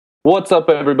What's up,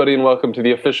 everybody, and welcome to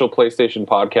the official PlayStation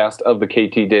podcast of the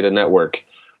KT Data Network.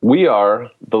 We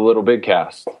are the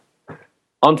LittleBigKast.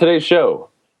 On today's show,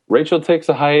 Rachel takes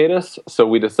a hiatus, so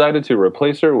we decided to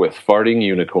replace her with farting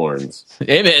unicorns.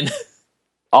 Amen.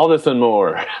 All this and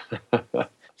more. We're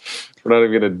not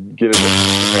even going to get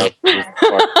into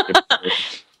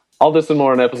all this and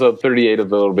more on episode 38 of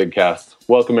the LittleBigKast.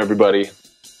 Welcome, everybody.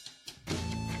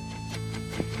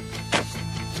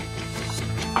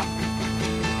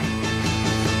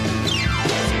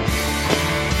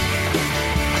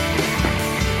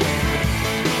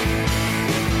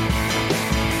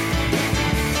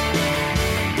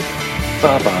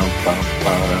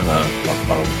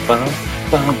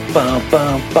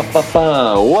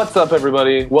 What's up,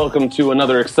 everybody? Welcome to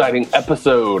another exciting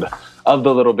episode of the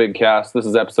LittleBigKast. This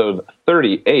is episode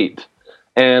 38,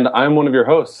 and I'm one of your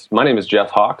hosts. My name is Jeff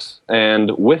Hawks,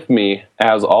 and with me,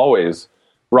 as always,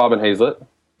 Robin Hazlett.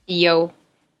 Yo.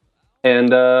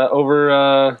 And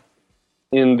over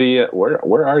in the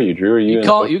where are you, Drew? Are you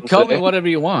call me whatever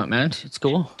you want, man. It's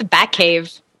cool. The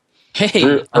Batcave. Hey,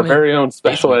 Drew, our very own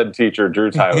special ed teacher,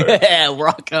 Drew Tyler. Yeah,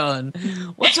 rock on.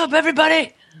 What's up,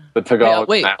 everybody? The Tagalog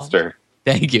master.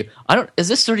 Thank you. Is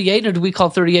this 38 or do we call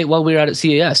 38 while we were out at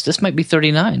CES? This might be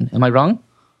 39. Am I wrong?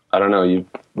 I don't know. You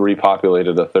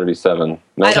repopulated a 37.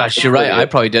 No, gosh, you're right. I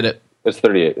probably did it. It's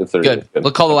 38. It's 38. Good.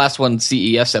 We'll call the last one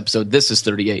CES episode. This is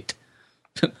 38.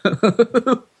 Yeah,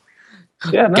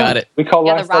 no, got it. We call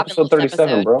last episode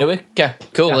 37, bro. Do we? Okay,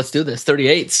 cool. Yeah. Let's do this.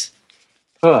 38s.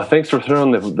 Oh, thanks for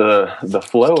throwing the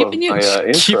flow of my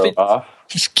intro off.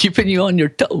 Just keeping you on your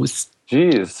toes.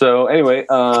 Jeez. So anyway,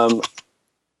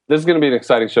 this is going to be an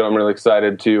exciting show. I'm really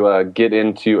excited to get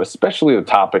into, especially the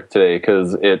topic today,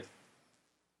 because okay,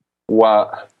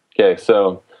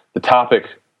 so the topic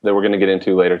that we're going to get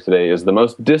into later today is the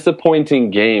most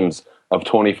disappointing games of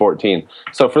 2014.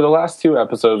 So for the last two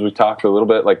episodes, we talked a little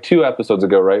bit, like 2 episodes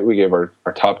ago, right? We gave our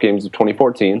top games of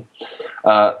 2014.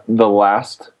 The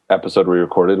last episode we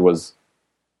recorded was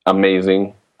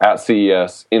amazing at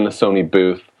CES in the Sony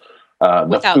booth.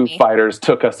 The Foo Fighters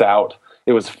took us out.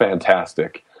 It was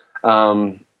fantastic.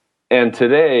 And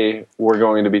today we're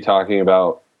going to be talking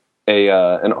about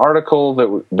an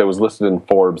article that was listed in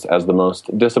Forbes as the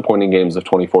most disappointing games of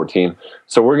 2014.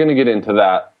 So we're going to get into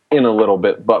that in a little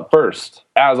bit. But first,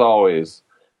 as always,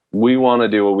 we want to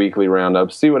do a weekly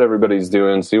roundup, see what everybody's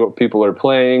doing, see what people are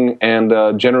playing,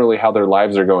 and generally how their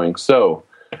lives are going. So,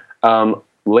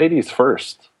 ladies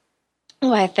first.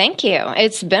 Why, thank you.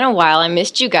 It's been a while. I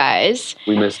missed you guys.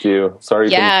 We missed you. Sorry.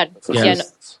 Yeah.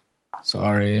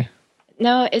 Sorry.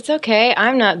 No, it's okay.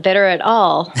 I'm not bitter at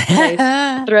all.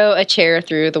 I throw a chair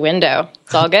through the window.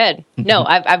 It's all good. No,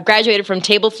 I've graduated from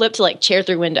table flip to like chair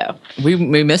through window.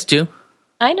 We missed you.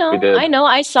 I know.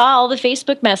 I saw all the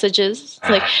Facebook messages. It's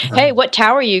like, hey, what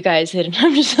tower are you guys in? And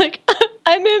I'm just like,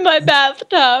 I'm in my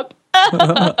bathtub.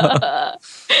 I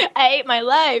hate my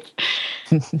life.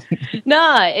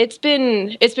 Nah, it's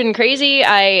been crazy.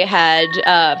 I had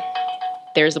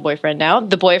there's the boyfriend now.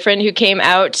 The boyfriend who came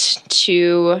out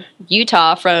to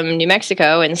Utah from New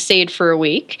Mexico and stayed for a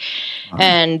week. Wow.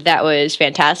 And that was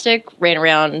fantastic. Ran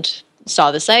around,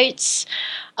 saw the sights,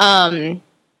 played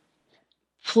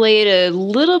a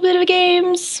little bit of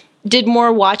games, did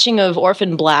more watching of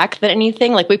Orphan Black than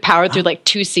anything. Like we powered through like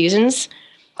 2 seasons.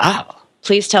 Wow.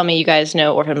 Please tell me you guys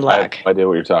know Orphan Black. I have no idea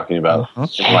what you're talking about.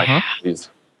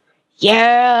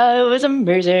 Yeah, it was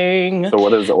amazing. So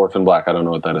what is Orphan Black? I don't know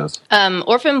what that is.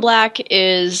 Orphan Black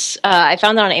is, I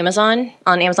found it on Amazon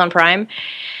Prime.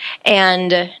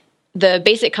 And the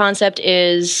basic concept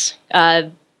is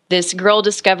this girl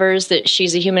discovers that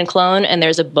she's a human clone and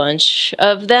there's a bunch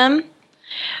of them.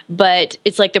 But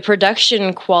it's like the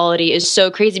production quality is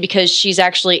so crazy because she's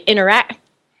actually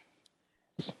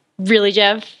Really,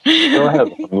 Jeff? Go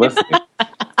ahead. I'm listening.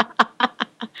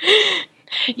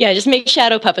 Yeah, just make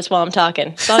shadow puppets while I'm talking.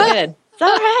 It's all good. It's all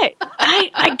right.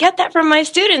 I get that from my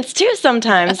students, too,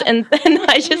 sometimes. And then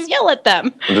I just yell at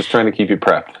them. I'm just trying to keep you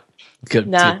prepped. Good.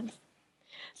 Nah.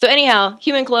 So anyhow,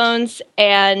 human clones,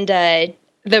 and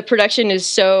the production is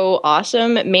so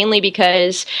awesome, mainly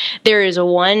because there is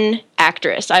one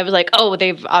actress. I was like, oh,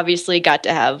 they've obviously got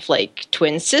to have like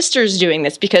twin sisters doing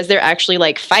this because they're actually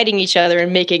like fighting each other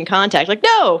and making contact. Like,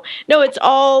 no, it's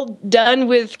all done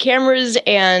with cameras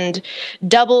and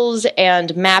doubles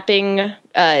and mapping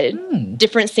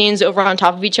different scenes over on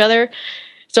top of each other.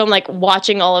 So I'm like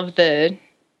watching all of the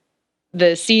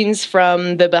scenes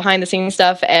from the behind the scenes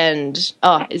stuff, and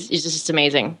it's just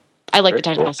amazing. I like the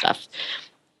technical stuff.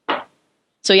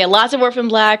 So yeah, lots of Orphan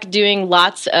Black, doing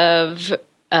lots of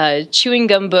chewing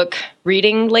gum book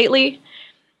reading lately.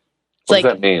 What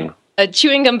does that mean? a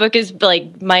chewing gum book is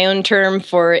like my own term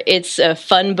for it's a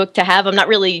fun book to have. I'm not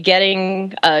really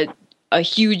getting a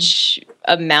huge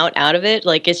amount out of it.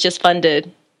 Like it's just fun to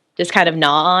just kind of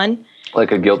gnaw on.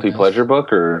 Like a guilty pleasure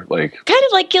book, or like kind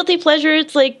of like guilty pleasure.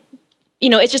 It's like,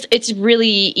 it's really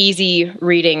easy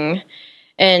reading.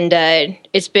 And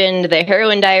it's been the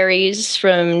Heroin Diaries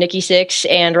from Nikki Sixx,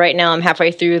 and right now I'm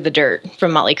halfway through The Dirt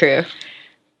from Motley Crue.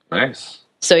 Nice.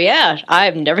 So yeah,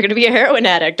 I'm never going to be a heroin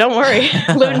addict. Don't worry.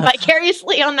 Living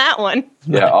vicariously on that one.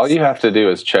 Yeah, all you have to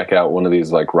do is check out one of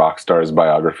these like rock stars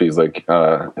biographies, like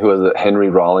who was it? Henry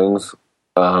Rollins,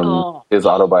 his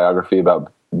autobiography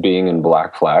about being in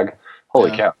Black Flag. Holy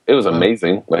cow, it was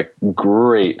amazing! Like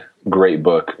great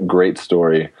book, great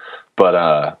story.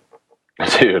 But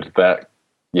dude, that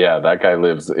guy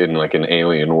lives in like an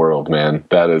alien world, man.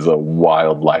 That is a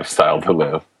wild lifestyle to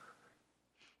live.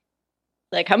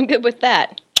 Like, I'm good with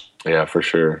that. Yeah, for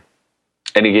sure.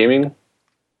 Any gaming?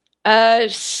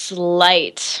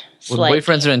 Slight. When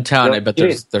boyfriends are in town, I bet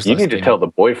there's you need to tell the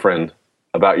boyfriend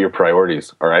about your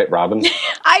priorities, all right, Robin?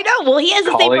 I know. Well, he has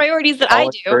the same priorities that I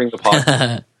do. During the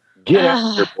podcast. Get out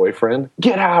of here, boyfriend.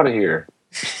 Get out of here.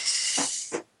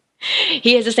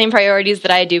 He has the same priorities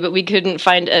that I do, but we couldn't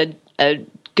find a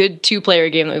good 2-player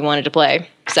game that we wanted to play.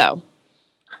 So.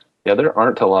 Yeah, there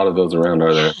aren't a lot of those around,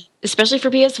 are there? Especially for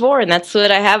PS4, and that's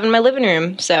what I have in my living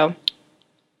room. So,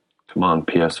 come on,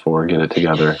 PS4, get it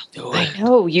together. I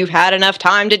know you've had enough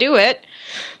time to do it.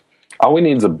 All we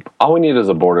need is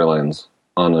a Borderlands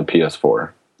on a PS4.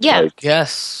 Yeah. Like,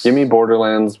 yes. Give me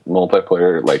Borderlands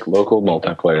multiplayer, like local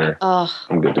multiplayer. Oh,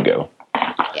 I'm good to go.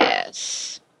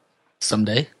 Yes.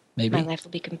 Someday, maybe. My life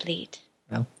will be complete.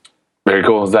 No. Very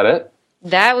cool. Is that it?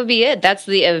 That would be it. That's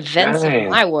the events of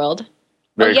my world.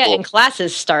 Very cool. And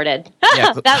classes started.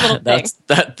 Yeah, that little thing. That's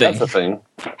that thing. That's a thing.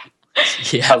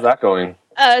 Yeah. How's that going?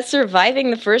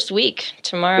 Surviving the first week.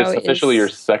 Tomorrow It's officially your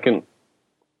second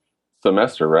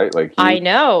semester, right? Like I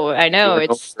know. You're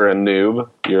a noob.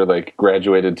 You're like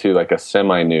graduated to like a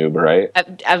semi-noob, right?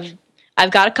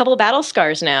 I've got a couple of battle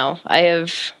scars now. I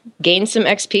have gained some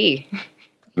XP.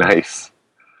 Nice.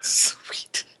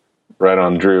 Sweet. Right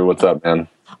on, Drew. What's up, man?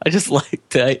 I just like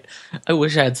that. I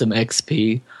wish I had some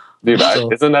XP. Dude,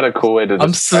 isn't that a cool way to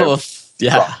progress?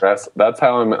 That's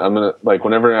how I'm gonna, like,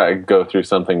 whenever I go through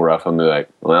something rough, I'm gonna be like,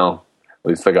 well, at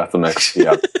least I got some XP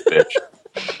out of this bitch.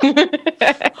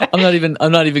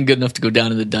 I'm not even good enough to go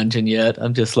down in the dungeon yet.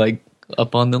 I'm just like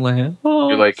up on the land. Oh.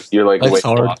 You're like That's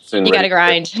hard. You gotta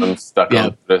grind. I'm stuck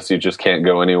on this. You just can't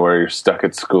go anywhere. You're stuck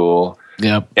at school.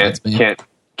 Yep.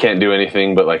 Can't do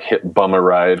anything but like bum a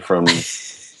ride from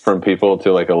people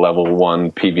to like a level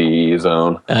 1 PvE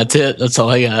zone. That's it. That's all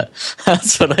I got.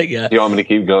 That's what I got. You want me to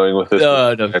keep going with this?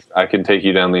 No. I can take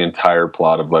you down the entire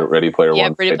plot of Ready Player One. Yeah,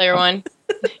 Ready Player One.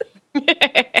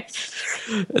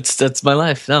 That's my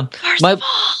life. No.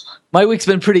 My week's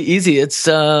been pretty easy. It's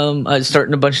I'm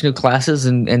starting a bunch of new classes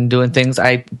and doing things.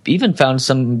 I even found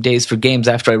some days for games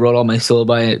after I wrote all my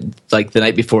syllabi, like the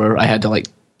night before I had to like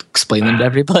explain them to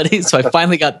everybody. So I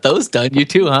finally got those done. You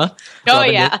too, huh? Oh,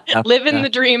 Robin, yeah. Living the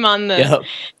dream on the... Yep.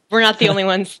 We're not the only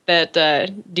ones that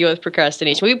deal with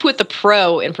procrastination. We put the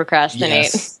pro in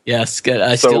procrastinate. Yes.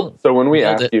 Good. So when we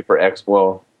ask you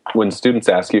for when students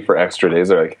ask you for extra days,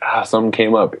 they're like, something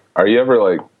came up. Are you ever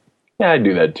like, yeah, I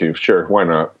do that too. Sure, why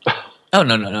not? Oh,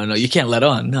 no. You can't let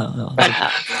on. No.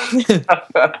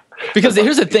 Because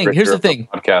here's the thing.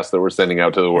 Podcast that we're sending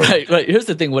out to the world. Right. Here's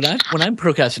the thing. When I'm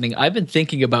procrastinating, I've been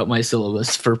thinking about my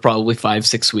syllabus for probably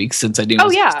 5-6 weeks since I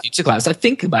teach the class. I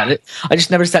think about it. I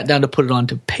just never sat down to put it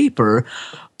onto paper.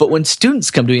 But when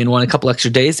students come to me and want a couple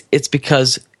extra days, it's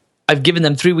because I've given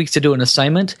them 3 weeks to do an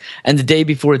assignment, and the day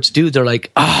before it's due, they're like,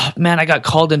 "Oh man, I got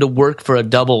called into work for a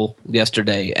double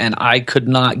yesterday, and I could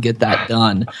not get that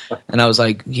done." And I was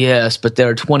like, "Yes, but there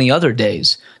are 20 other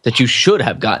days that you should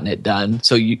have gotten it done."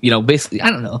 So you know, basically, I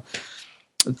don't know.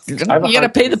 You got to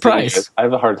pay the price. I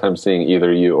have a hard time seeing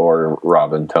either you or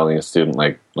Robin telling a student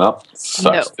like, "Well,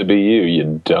 sucks to be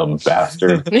you dumb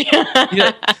bastard."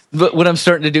 But what I'm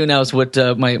starting to do now is what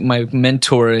my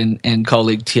mentor and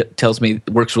colleague tells me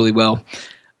works really well.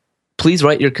 Please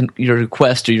write your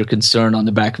request or your concern on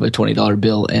the back of a $20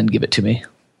 bill and give it to me.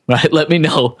 Right? Let me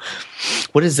know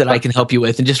what is it I can help you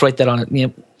with, and just write that on it.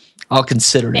 Yep. I'll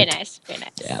consider it. Very nice.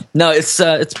 Yeah. No, it's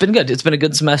been good. It's been a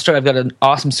good semester. I've got an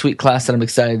awesome, sweet class that I'm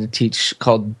excited to teach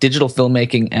called Digital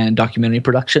Filmmaking and Documentary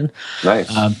Production. Nice.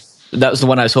 That was the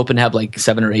one I was hoping to have like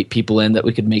 7 or 8 people in that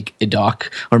we could make a doc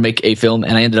or make a film,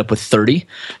 and I ended up with 30.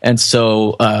 And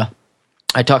so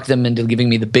I talked them into giving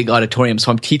me the big auditorium,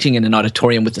 so I'm teaching in an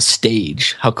auditorium with a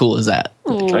stage. How cool is that?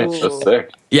 Nice, that's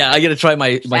sick. Yeah, I get to try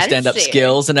my stand-up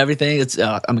skills and everything. It's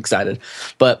I'm excited,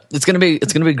 but it's gonna be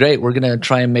great. We're gonna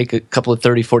try and make a couple of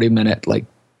 30-40 minute like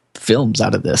films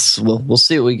out of this. We'll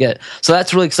see what we get. So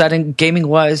that's really exciting. Gaming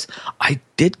wise, I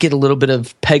did get a little bit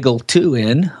of Peggle 2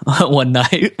 in one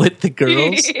night with the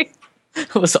girls.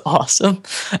 It was awesome.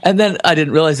 And then I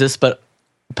didn't realize this, but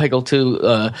Peggle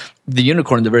 2, the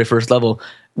unicorn, the very first level,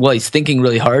 well, he's thinking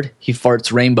really hard. He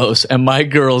farts rainbows, and my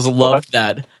girls loved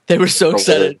that. They were so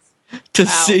excited to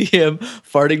see him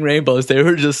farting rainbows. They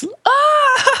were just,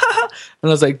 ah! And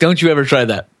I was like, don't you ever try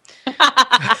that.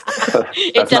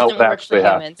 It doesn't work for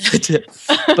humans.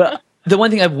 But the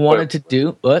one thing I've wanted to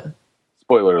do, what?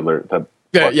 Spoiler alert.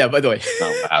 Yeah, by the way.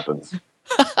 No, that happens.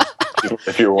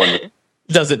 If you're wondering.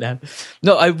 Doesn't happen.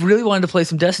 No, I really wanted to play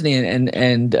some Destiny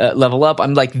and level up.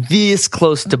 I'm like this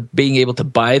close to being able to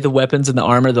buy the weapons and the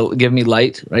armor that'll give me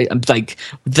light, right? I'm like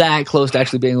that close to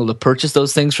actually being able to purchase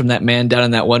those things from that man down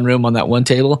in that one room on that one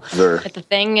table. Sure. At the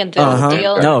thing and the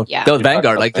deal. No, yeah. the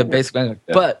Vanguard, like the basic Vanguard.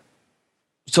 Yeah. But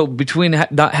so between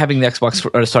not having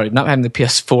the not having the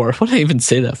PS4, what did I even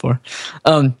say that for?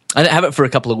 I didn't have it for a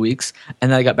couple of weeks,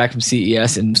 and then I got back from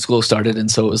CES and school started,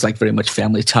 and so it was like very much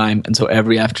family time. And so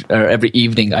every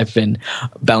evening, I've been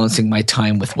balancing my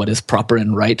time with what is proper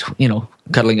and right,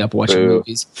 cuddling up, watching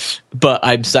movies. But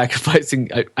I'm sacrificing.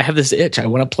 I have this itch. I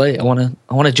want to play. I want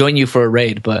to join you for a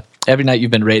raid. But every night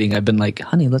you've been raiding, I've been like,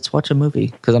 honey, let's watch a movie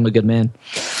because I'm a good man.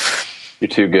 You're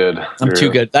too good. I'm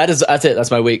too good. That's it.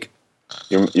 That's my week.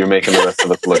 You're making the rest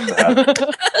of us look bad.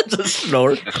 Just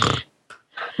snort.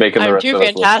 I'm too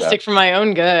fantastic for my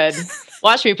own good.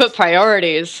 Watch me put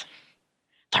priorities.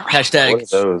 Hashtag what are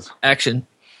those? Action.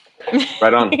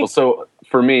 Right on. Well, so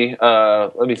for me,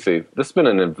 let me see. This has been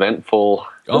an eventful.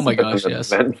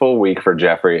 Eventful week for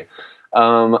Jeffrey.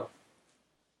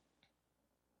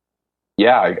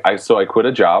 Yeah, I quit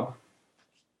a job.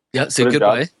 Yeah, say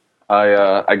goodbye.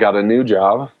 I got a new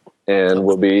job and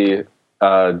will be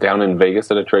down in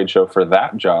Vegas at a trade show for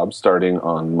that job starting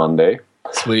on Monday.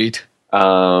 Sweet.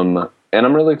 And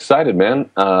I'm really excited, man.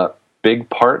 Big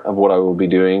part of what I will be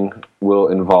doing will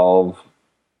involve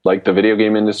like the video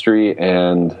game industry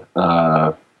and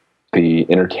the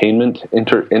entertainment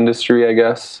industry, I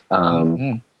guess.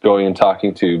 Going and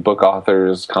talking to book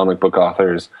authors, comic book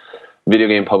authors, video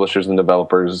game publishers and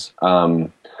developers.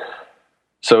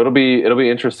 So it'll be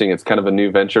interesting. It's kind of a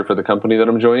new venture for the company that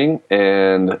I'm joining,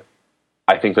 and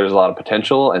I think there's a lot of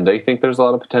potential, and they think there's a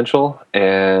lot of potential,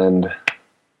 and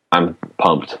I'm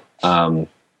pumped.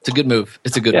 It's a good move.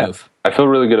 It's a good move. I feel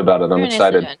really good about it. I'm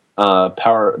excited.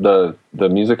 The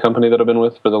music company that I've been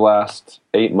with for the last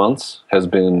 8 months has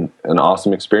been an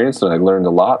awesome experience, and I learned a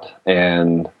lot.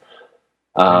 And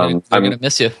I'm going to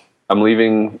miss you. I'm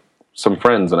leaving some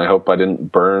friends, and I hope I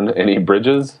didn't burn any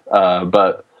bridges.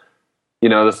 But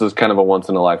this is kind of a once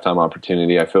in a lifetime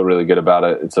opportunity. I feel really good about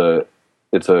it.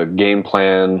 It's a game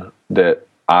plan that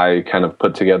I kind of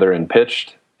put together and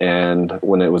pitched. And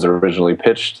when it was originally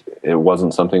pitched, it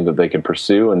wasn't something that they could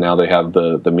pursue, and now they have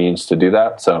the means to do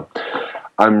that. So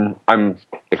I'm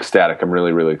ecstatic. I'm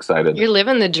really, really excited. You're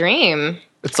living the dream.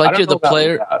 It's like you're the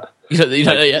player.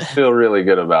 I feel really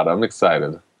good about it. I'm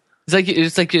excited.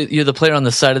 It's like you're the player on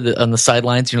the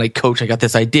sidelines. You're like, Coach, I got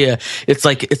this idea. It's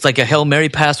like a Hail Mary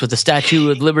pass with the Statue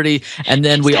of Liberty, and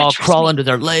then we all crawl under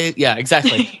their leg. Yeah,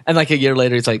 exactly. And like a year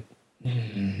later, it's like,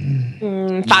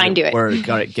 fine, do it. Word,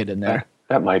 got it. Get in there.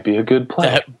 That might be a good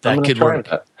play. That could work.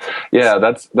 That. Yeah,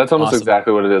 that's almost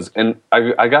exactly what it is. And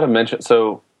I got to mention.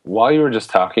 So while you were just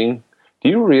talking, do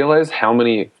you realize how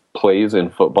many plays in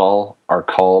football are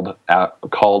called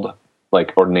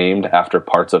like or named after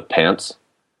parts of pants?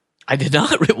 I did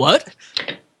not. What?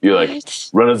 You're like,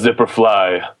 run a zipper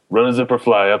fly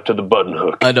up to the button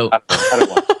hook. I don't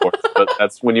want sports, but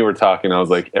that's when you were talking. I was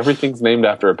like, everything's named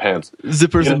after a pants.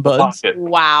 Zippers and buttons.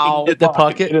 Wow. Get the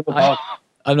pocket.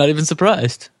 I'm not even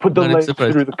surprised. Put the leg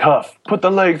through the cuff. Put the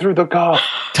leg through the cuff.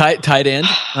 Tight end,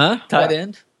 huh? Tight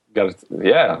end.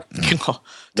 Yeah.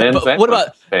 But what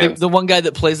about the one guy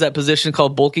that plays that position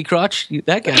called bulky crotch?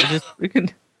 That guy just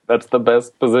freaking. That's the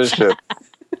best position.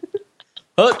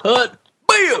 Hut,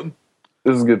 bam.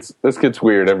 This gets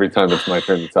weird every time it's my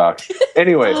turn to talk.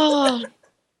 Anyway,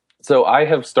 so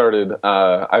I've started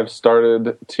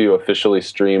to officially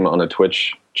stream on a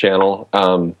Twitch channel.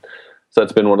 So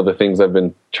that's been one of the things I've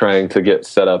been trying to get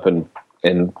set up and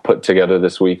put together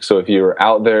this week. So if you're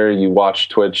out there, you watch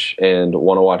Twitch and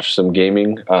want to watch some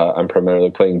gaming, I'm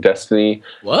primarily playing Destiny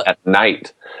at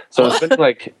night. So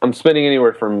I'm spending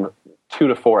anywhere from 2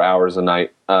 to 4 hours a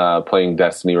night playing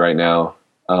Destiny right now.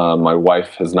 My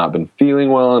wife has not been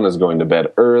feeling well and is going to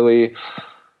bed early.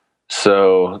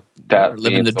 So that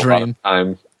living the dream.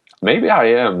 Maybe I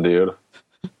am, dude.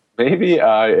 Maybe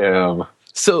I am.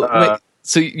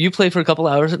 So you play for a couple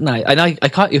hours at night, and I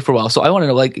caught you for a while. So I want to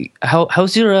know, like,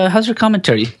 how's your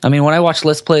commentary? I mean, when I watch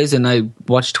Let's Plays and I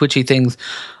watch Twitchy things,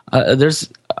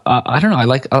 there's I don't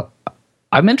know.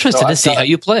 I'm interested to see how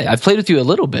you play. I've played with you a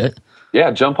little bit. Yeah,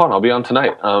 jump on. I'll be on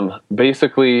tonight.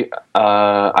 Basically,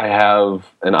 I have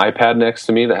an iPad next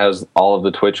to me that has all of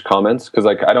the Twitch comments because,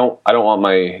 like, I don't want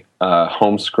my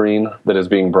home screen that is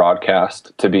being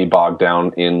broadcast to be bogged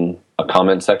down in a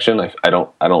comment section. I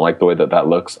don't like the way that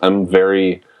looks. I'm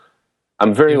very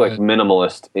like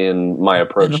minimalist in my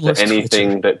approach to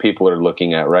anything that people are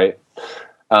looking at. Right.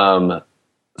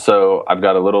 So I've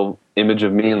got a little image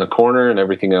of me in the corner, and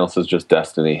everything else is just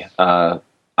Destiny. I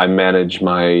manage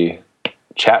my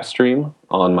chat stream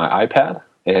on my iPad,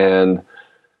 and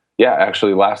yeah,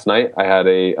 actually last night I had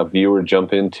a viewer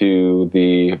jump into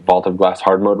the Vault of Glass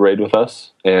hard mode raid with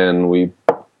us, and we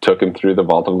took him through the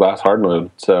Vault of Glass hard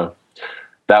mode. So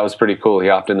that was pretty cool. He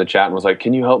hopped in the chat and was like,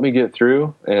 "Can you help me get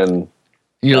through?" And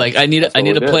you're like, "I need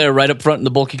a player right up front in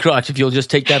the bulky crotch. If you'll just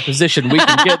take that position, we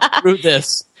can get through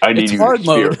this." I need you to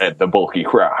spearhead the bulky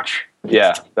crotch.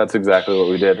 Yeah, that's exactly what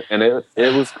we did, and it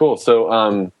was cool.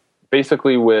 So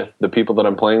basically, with the people that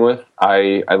I'm playing with,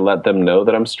 I let them know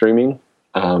that I'm streaming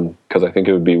because I think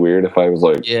it would be weird if I was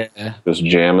like just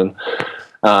jamming.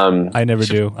 I never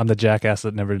do. I'm the jackass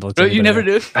that never lets. You never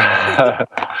do.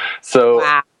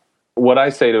 So what I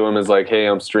say to them is like, "Hey,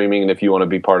 I'm streaming, and if you want to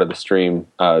be part of the stream,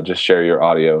 just share your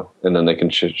audio, and then they can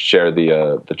share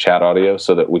the chat audio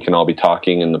so that we can all be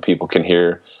talking and the people can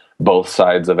hear both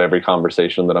sides of every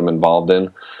conversation that I'm involved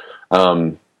in."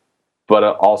 But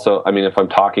also, I mean, if I'm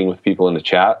talking with people in the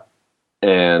chat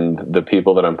and the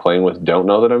people that I'm playing with don't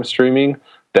know that I'm streaming,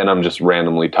 then I'm just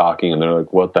randomly talking and they're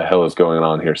like, "What the hell is going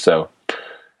on here?" So,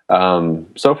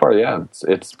 so far, yeah,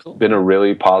 it's cool. Been a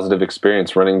really positive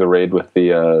experience. Running the raid with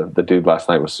the dude last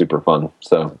night was super fun.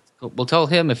 So, we'll tell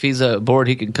him if he's bored,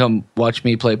 he can come watch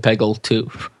me play Peggle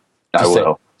too. I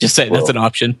will. Just say that's an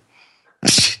option.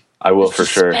 I will for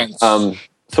sure.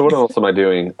 So what else am I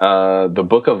doing? The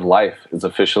Book of Life is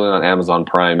officially on Amazon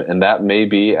Prime, and that may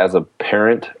be, as a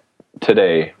parent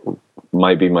today,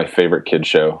 might be my favorite kid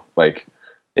show. Like,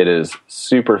 it is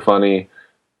super funny,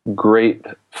 great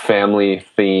family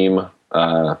theme.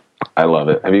 I love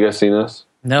it. Have you guys seen this?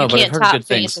 No, but I've heard good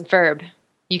things. You can't top Phineas and Ferb.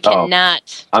 You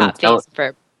cannot top Phineas and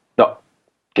Ferb. No.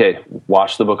 Okay,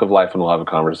 watch The Book of Life and we'll have a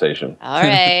conversation. All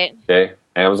right. Okay,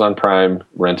 Amazon Prime,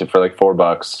 rent it for like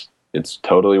 $4. It's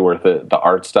totally worth it. The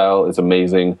art style is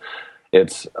amazing.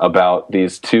 It's about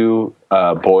these two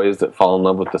boys that fall in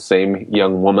love with the same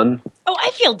young woman. Oh,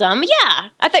 I feel dumb. Yeah.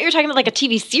 I thought you were talking about like a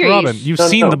TV series. Robin, you've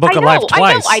seen The Book of Life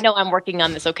twice. I know I'm working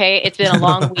on this, okay? It's been a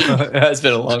long week. It's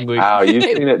been a long week. Wow, you've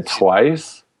seen it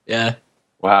twice? Yeah.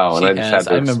 Wow, and I just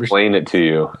had to explain it to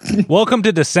you. Welcome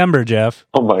to December, Jeff.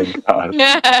 Oh my God.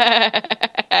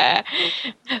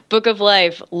 Book of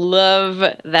Life. Love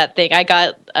that thing. I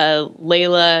got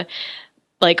Layla,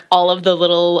 like all of the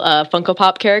little Funko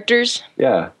Pop characters.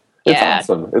 Yeah. It's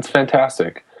awesome. It's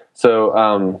fantastic.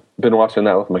 So, been watching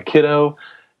that with my kiddo.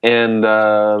 And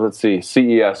let's see,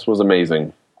 CES was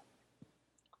amazing.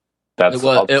 It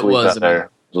was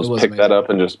there. Just pick that up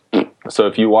and just... So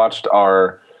if you watched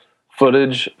our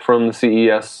footage from the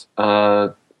CES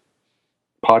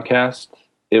podcast,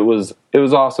 it was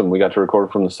awesome. We got to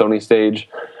record from the Sony stage,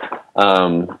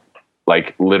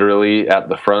 like literally at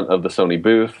the front of the Sony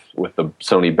booth with the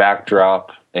Sony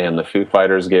backdrop, and the Foo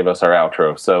Fighters gave us our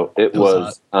outro. So it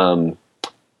was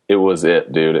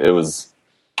it, dude. It was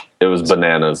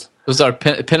bananas. It was our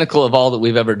pinnacle of all that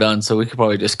we've ever done. So we could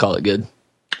probably just call it good.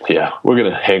 Yeah, we're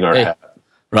gonna hang our hat.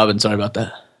 Robin, sorry about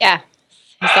that. Yeah,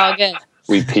 it's all good.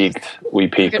 We peaked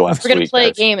last week. We're going to play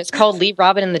a game. It's called Leave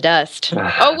Robin in the Dust.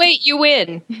 Oh, wait, you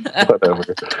win. Whatever.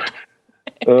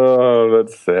 Oh,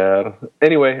 that's sad.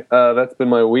 Anyway, that's been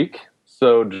my week.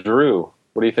 So, Drew,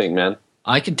 what do you think, man?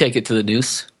 I can take it to the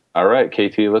news. All right,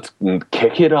 KT, let's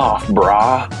kick it off,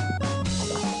 brah.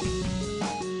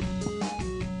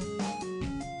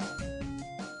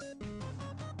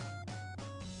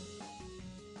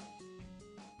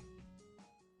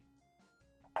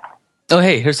 Oh,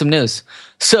 hey, here's some news.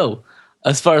 So,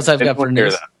 as far as I've got for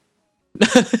news,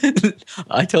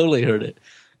 I totally heard it.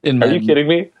 Are you kidding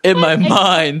me? In my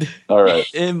mind. All right.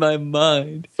 In my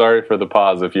mind. Sorry for the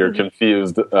pause if you're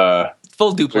confused.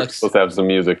 Full duplex. We're supposed to have some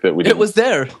music that we didn't. It was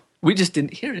there. We just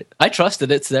didn't hear it. I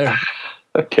trusted it's there.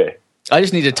 Okay. I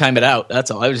just need to time it out.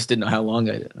 That's all. I just didn't know how long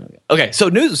I did. Okay, so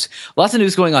news. Lots of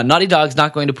news going on. Naughty Dog's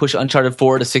not going to push Uncharted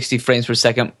 4 to 60 frames per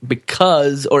second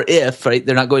because, or if, right,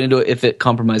 they're not going to do it if it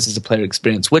compromises the player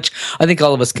experience, which I think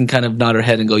all of us can kind of nod our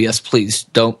head and go, yes, please.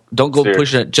 Don't go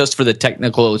pushing it just for the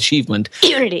technical achievement.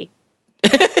 Unity.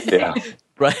 Yeah.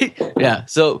 Right? Yeah.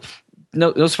 So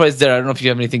no surprise there. I don't know if you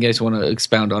have anything you guys want to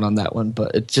expound on that one,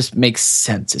 but it just makes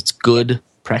sense. It's good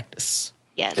practice.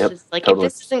 Yes, it's like totally.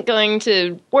 If this isn't going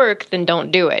to work, then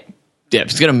don't do it. Yeah, if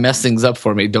it's going to mess things up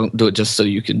for me, don't do it just so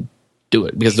you can do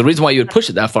it. Because the reason why you would push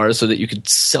it that far is so that you could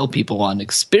sell people on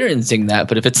experiencing that.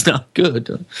 But if it's not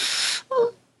good,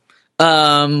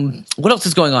 what else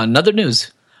is going on? Another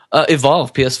news: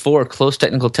 Evolve PS4 closed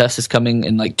technical test is coming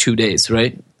in like 2 days,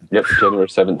 right? Yep, January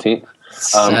 17th.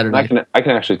 Saturday. I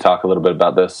can actually talk a little bit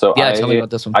about this. So tell me about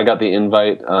this one. I got the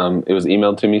invite. It was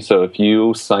emailed to me. So if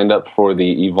you signed up for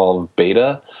the Evolve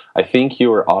beta, I think you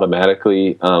were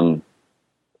automatically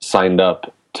signed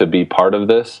up to be part of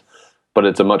this. But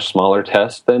it's a much smaller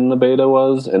test than the beta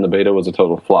was, and the beta was a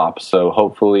total flop. So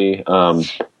hopefully,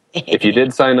 if you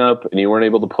did sign up and you weren't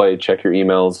able to play, check your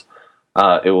emails.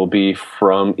 It will be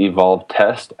from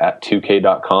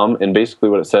evolvetest@2k.com. And basically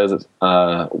what it says is,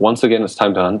 once again, it's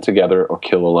time to hunt together or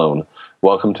kill alone.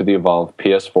 Welcome to the Evolve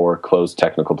PS4 closed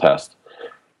technical test.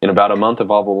 In about a month,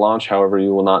 Evolve will launch. However,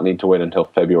 you will not need to wait until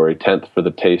February 10th for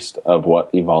the taste of what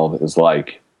Evolve is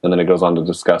like. And then it goes on to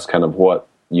discuss kind of what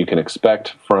you can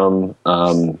expect from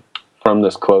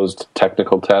this closed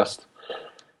technical test.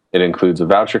 It includes a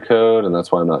voucher code, and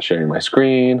that's why I'm not sharing my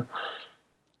screen.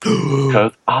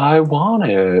 Because I want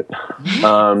it.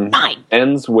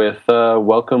 Ends with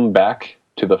welcome back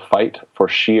to the fight for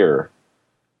sheer.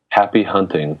 Happy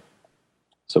hunting.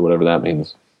 So whatever that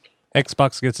means.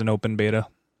 Xbox gets an open beta.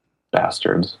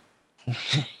 Bastards.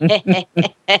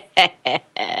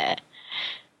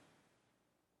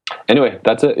 Anyway,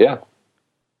 that's it. Yeah.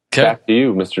 Okay. Back to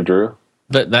you, Mr. Drew.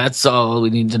 But that's all we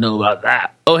need to know about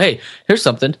that. Oh, hey, here's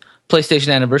something.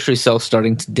 PlayStation Anniversary Sale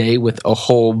starting today with a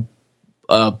whole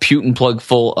Putin plug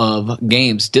full of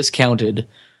games discounted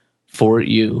for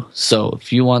you. So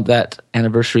if you want that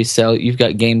anniversary sale, you've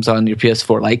got games on your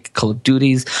PS4 like Call of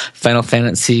Duties, Final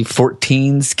Fantasy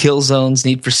 14s, Killzones,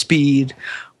 Need for Speed.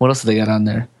 What else have they got on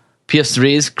there?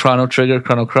 PS3s, Chrono Trigger,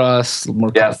 Chrono Cross,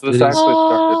 more. Yeah, so this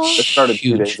actually started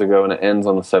 2 days ago and it ends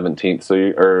on the 17th.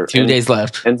 So 2 days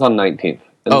left. Ends on 19th.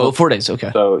 Oh, 4 days. Okay.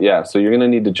 So so you're going to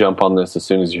need to jump on this as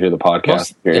soon as you hear the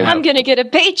podcast. I'm going to get a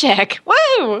paycheck.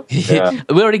 Woo! Yeah.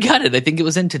 We already got it. I think it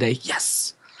was in today.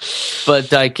 Yes.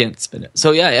 But I can't spin it. So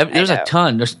yeah, there's a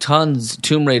ton. There's tons.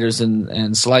 Tomb Raiders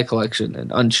and Sly Collection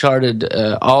and Uncharted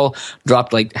all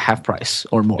dropped like half price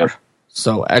or more. Yep.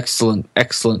 So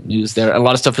excellent news there. A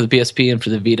lot of stuff for the PSP and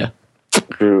for the Vita.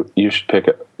 Drew, you should pick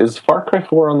it. Is Far Cry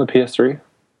 4 on the PS3?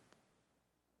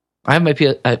 I have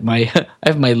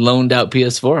my loaned out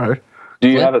PS4. Do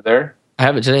you have it there? I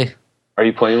have it today. Are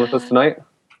you playing with us tonight?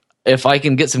 If I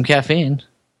can get some caffeine.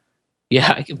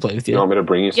 Yeah, I can play with you. You want me to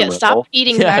bring you some? Yeah, stop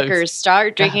eating crackers.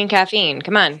 Start drinking caffeine.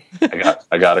 Come on.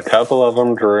 I got a couple of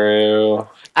them, Drew.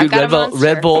 Dude,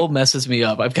 Red Bull messes me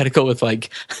up. I've got to go with like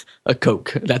a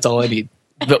Coke. That's all I need.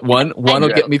 But one will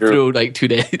get me through like 2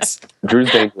 days.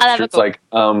 Drew's dangerous. It's like,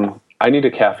 I need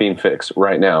a caffeine fix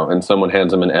right now, and someone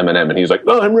hands him an M&M, and he's like,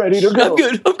 "Oh, I'm ready to go. I'm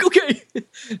good. I'm okay."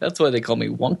 That's why they call me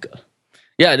Wonka.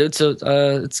 Yeah, dude. So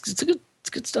it's good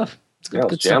stuff. It's good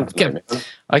stuff. Tonight,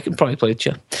 I can probably play with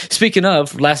you. Speaking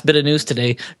of, last bit of news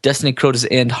today: Destiny Crota's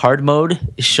End hard mode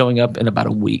is showing up in about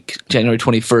a week. January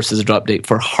 21st is a drop date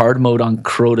for hard mode on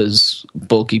Crota's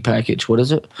bulky package. What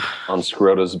is it? On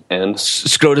Scrota's End.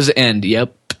 Scrota's End.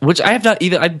 Yep. Which I have not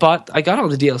even. I got all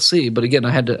the DLC, but again,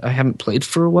 I haven't played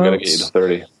for a while. I gotta get you to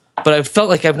 30. But I felt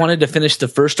like I wanted to finish the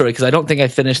first story because I don't think I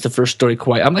finished the first story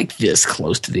quite. I'm like this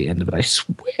close to the end of it. I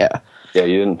swear. Yeah,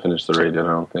 you didn't finish the raid, I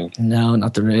don't think. No,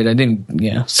 not the raid. I didn't.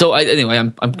 Yeah. So anyway,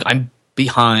 I'm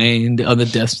behind on the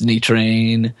Destiny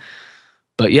train.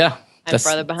 But yeah, I'm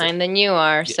farther behind than you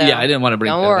are. So yeah, I didn't want to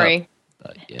bring. Don't worry.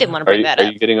 Up, yeah. Didn't want to bring that up.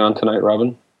 Are you getting on tonight,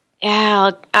 Robin?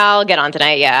 Yeah, I'll get on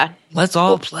tonight. Yeah. Let's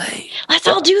all play. Let's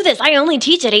all do this. I only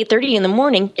teach at 8:30 in the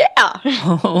morning. Yeah.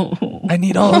 I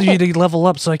need all of you to level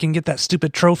up so I can get that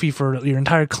stupid trophy for your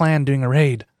entire clan doing a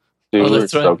raid. Dude, we were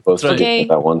so close to get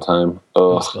that one time.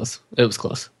 Ugh. It was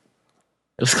close.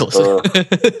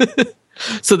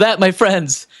 So that, my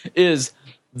friends, is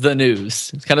the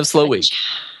news. It's kind of a slow week.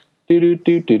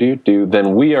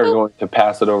 Then we are going to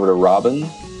pass it over to Robin.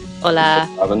 Hola.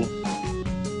 Robin.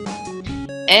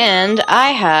 And I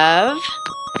have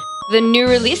the new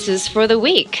releases for the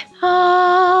week.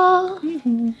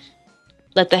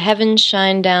 Let the heavens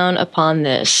shine down upon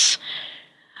this.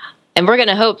 And we're going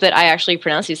to hope that I actually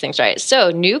pronounce these things right. So,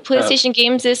 new PlayStation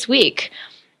games this week.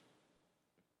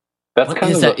 That's what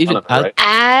kind is of that even? right?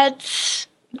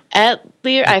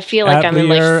 Atelier, I feel like I'm in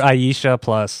like Aisha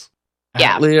Plus.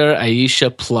 Yeah. Atelier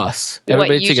Aisha Plus.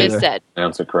 Everybody what you together. just said.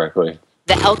 Pronounce it correctly.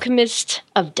 The Alchemist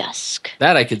of Dusk.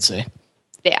 That I could say.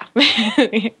 Yeah.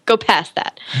 Go past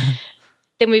that.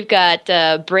 Then we've got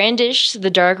Brandish, The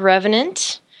Dark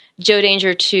Revenant, Joe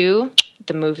Danger 2,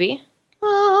 the movie,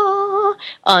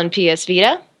 on PS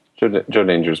Vita. Joe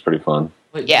Danger is pretty fun.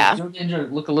 Wait, Yeah. Does Joe Danger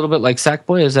look a little bit like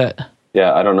Sackboy? Is that...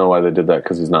 Yeah, I don't know why they did that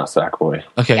because he's not Sackboy.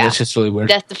 Okay, Yeah. that's just really weird.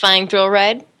 Death-defying thrill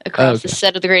ride across Okay. the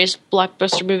set of the greatest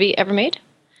blockbuster movie ever made.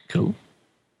 Cool.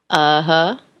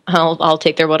 I'll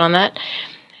take their word on that.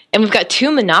 And we've got 2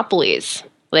 Monopolies,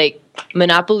 like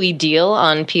Monopoly Deal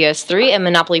on PS3 and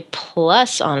Monopoly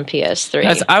Plus on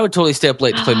PS3. I would totally stay up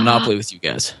late to play Monopoly with you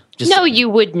guys. No, you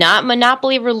would not.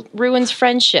 Monopoly ruins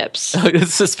friendships.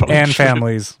 This is And true.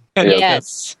 families.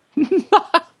 Yes.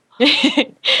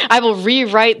 I will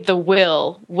rewrite the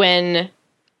will when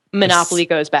Monopoly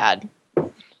goes bad.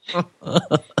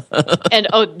 And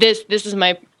this is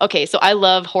my okay. So I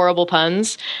love horrible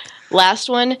puns. Last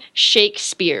one,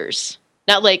 Shakespeare's,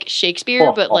 not like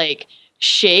Shakespeare, but like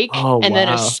shake and then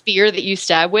a spear that you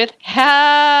stab with.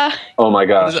 Ha! Oh my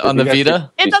gosh! Is it on the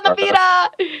Vita? It's on the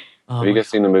Vita. Have you guys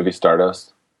seen the movie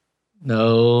Stardust?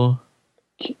 No.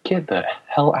 Get the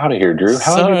hell out of here, Drew!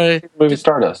 How have you Sorry. seen the movie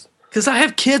Stardust? Because I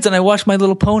have kids and I watch My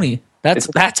Little Pony. That's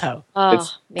how.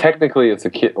 It's technically it's a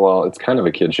kid. Well, it's kind of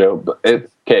a kid show, but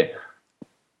it's okay.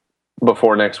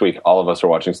 Before next week, all of us are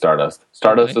watching Stardust.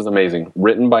 Stardust is amazing.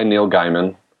 Written by Neil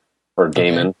Gaiman, or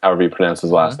Gaiman, however you pronounce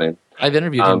his last name. I've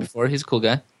interviewed him before. He's a cool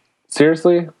guy.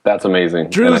 Seriously, that's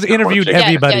amazing. Drew's interviewed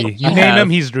everybody. Yeah, you name him,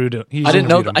 he's Drew. I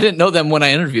didn't know them when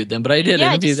I interviewed them, but I did. Yeah,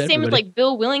 interview just the same as like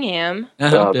Bill Willingham.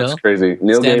 Oh, that's crazy.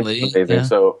 Neil Gaiman is amazing. Yeah.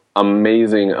 So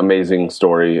amazing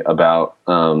story about.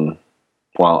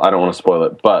 Well, I don't want to spoil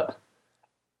it, but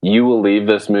you will leave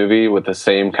this movie with the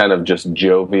same kind of just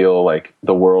jovial, like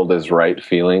the world is right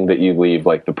feeling that you leave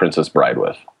like The Princess Bride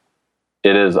with.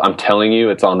 It is. I'm telling you,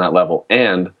 it's on that level.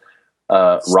 And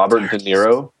Robert De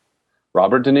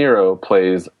Niro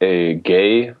plays a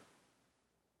gay,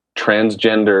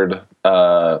 transgendered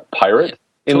pirate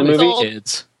in the movie.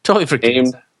 Kids. Totally for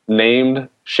kids. Named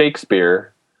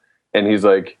Shakespeare. And he's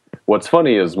like, what's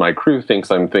funny is my crew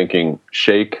thinks I'm thinking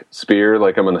Shakespeare,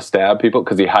 like I'm going to stab people,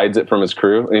 because he hides it from his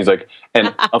crew. And he's like,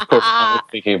 and of course, I'm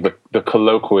thinking of the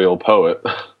colloquial poet.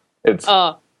 It's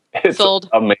sold.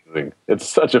 Amazing. It's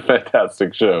such a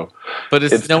fantastic show. But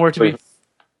it's nowhere to be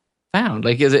found.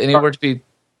 Like, is it anywhere to be?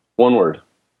 One word.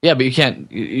 Yeah, but you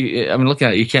can't. I'm looking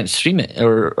at it. You can't stream it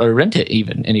or rent it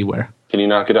even anywhere. Can you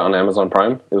not get it on Amazon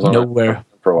Prime? It was on nowhere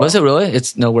for a while. Was it really?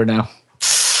 It's nowhere now.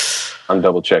 I'm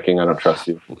double checking. I don't trust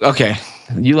you. Okay,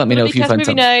 you let me know if you find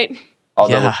something. Night. I'll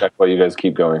double check while you guys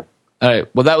keep going. All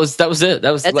right. Well, that was it.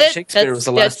 That's it. Shakespeare was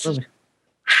the last movie.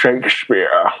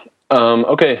 Shakespeare.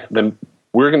 Okay, then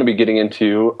we're going to be getting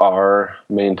into our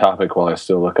main topic while I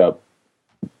still look up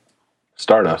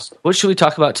Stardust. What should we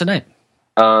talk about tonight?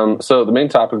 So the main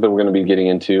topic that we're going to be getting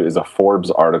into is a Forbes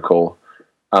article.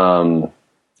 Show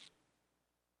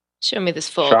me this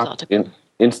Forbes article.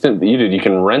 You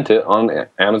can rent it on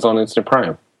Amazon Instant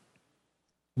Prime.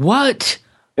 What?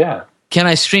 Yeah. Can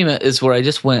I stream it? Is where I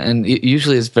just went, and it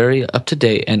usually is very up to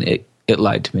date, and it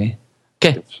lied to me.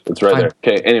 Okay, it's right there.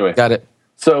 Okay, anyway, got it.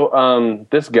 So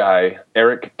this guy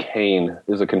Eric Kane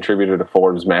is a contributor to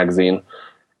Forbes magazine.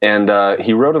 And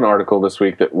he wrote an article this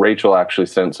week that Rachel actually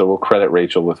sent, so we'll credit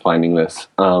Rachel with finding this.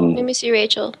 Let me see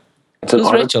Rachel. It's an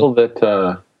article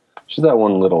that she's that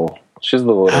one little. She's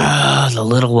the little. The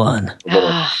little one.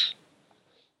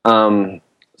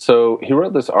 So he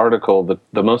wrote this article,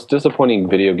 the most disappointing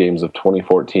video games of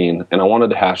 2014, and I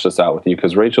wanted to hash this out with you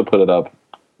because Rachel put it up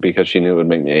because she knew it would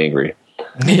make me angry.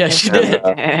 Yeah, she did.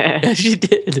 Yeah, she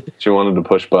did. She wanted to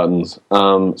push buttons.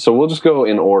 So we'll just go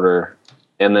in order.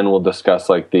 And then we'll discuss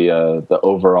like the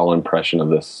overall impression of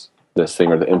this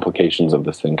thing or the implications of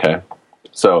this thing. Okay,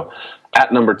 so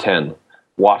at number 10,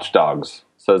 Watch Dogs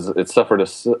says it suffered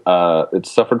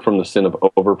from the sin of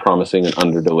overpromising and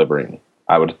underdelivering.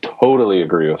 I would totally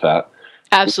agree with that.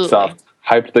 Absolutely. Ubisoft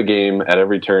hyped the game at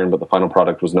every turn, but the final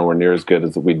product was nowhere near as good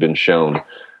as we'd been shown.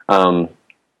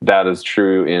 That is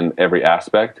true in every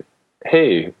aspect.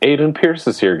 Hey, Aiden Pierce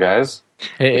is here, guys.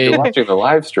 Hey, if you're watching the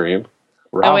live stream.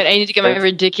 Oh, wait, I need to get my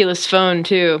ridiculous phone,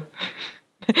 too.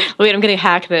 Wait, I'm going to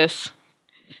hack this.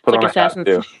 Put like on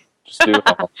Assassin's. Just do it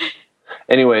all.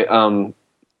 Anyway,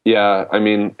 Yeah, I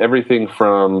mean, everything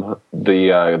from the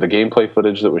gameplay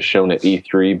footage that was shown at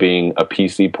E3 being a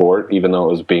PC port, even though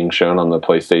it was being shown on the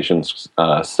PlayStation's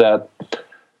set,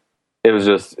 it was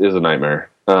a nightmare.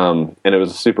 And it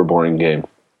was a super boring game.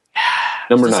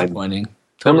 Number 9. Totally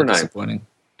Number 9. Disappointing.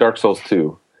 Dark Souls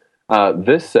 2.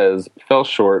 This says, fell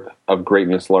short of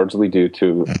greatness largely due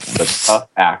to the tough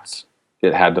acts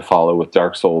it had to follow with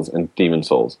Dark Souls and Demon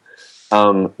Souls.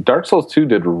 Dark Souls 2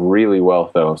 did really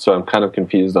well, though, so I'm kind of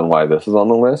confused on why this is on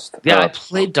the list. Yeah, I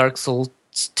played Dark Souls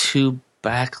 2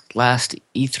 back last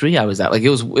E3 I was at. Like, it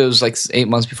was like 8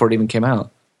 months before it even came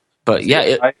out. But yeah,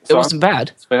 it wasn't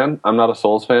bad. I'm not a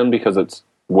Souls fan because it's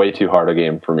way too hard a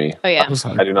game for me. Oh, yeah.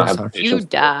 I do not have the patience. You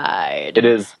died. It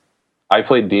is. I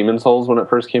played Demon Souls when it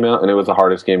first came out, and it was the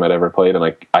hardest game I'd ever played,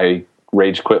 and I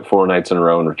rage quit 4 nights in a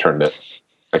row and returned it.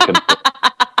 I couldn't.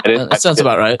 That sounds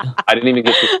about right. I didn't even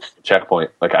get to the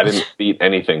checkpoint. Like, I didn't beat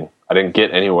anything. I didn't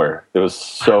get anywhere. It was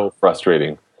so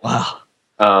frustrating. Wow.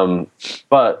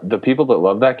 But the people that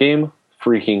love that game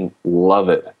freaking love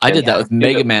it. I did that with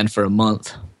Mega Man for a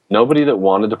month. Nobody that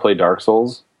wanted to play Dark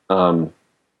Souls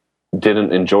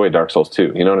didn't enjoy Dark Souls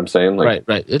 2. You know what I'm saying? Like,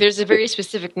 right. There's a very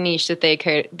specific niche that they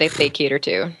cater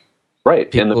to.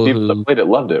 Right, and the people that played it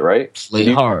loved it, right?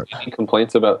 Played hard. Any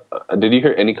complaints about? Did you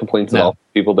hear any complaints about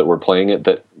people that were playing it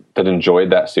that enjoyed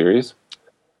that series?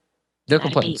 Their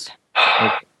complaints.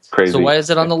 Crazy. So why is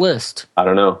it on the list? I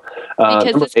don't know.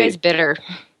 Because this guy's bitter.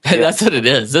 That's what it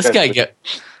is. This guy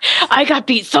I got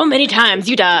beat so many times.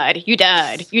 You died. You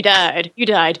died. You died. You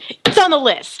died. It's on the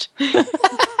list.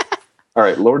 All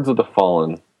right, Lords of the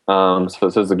Fallen. So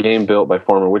it says a game built by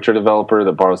former Witcher developer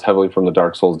that borrows heavily from the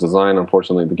Dark Souls design.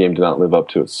 Unfortunately, the game did not live up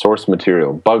to its source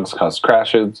material. Bugs caused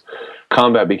crashes.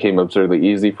 Combat became absurdly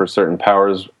easy for certain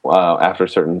powers after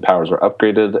certain powers were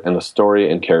upgraded, and the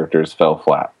story and characters fell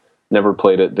flat. Never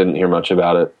played it, didn't hear much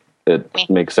about it. It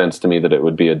makes sense to me that it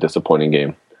would be a disappointing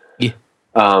game. Yeah.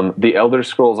 The Elder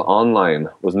Scrolls Online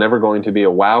was never going to be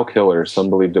a WoW killer. Some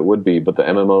believed it would be, but the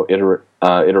MMO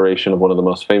iteration of one of the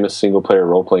most famous single-player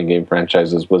role-playing game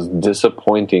franchises was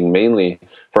disappointing, mainly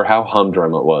for how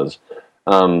humdrum it was.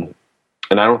 And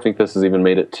I don't think this has even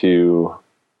made it to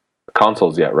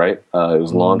consoles yet, right? It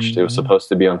was launched. It was supposed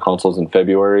to be on consoles in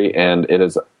February, and it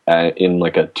is in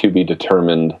like a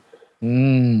to-be-determined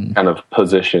kind of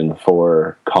position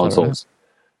for consoles.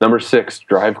 Number 6,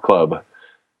 Drive Club.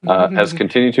 Has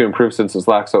continued to improve since its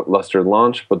lackluster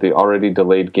launch, but the already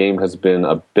delayed game has been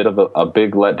a bit of a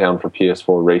big letdown for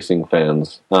PS4 racing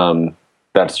fans.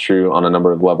 That's true on a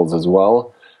number of levels as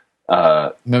well.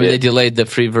 Remember they delayed the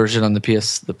free version on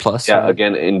the Plus? Yeah,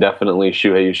 again, indefinitely.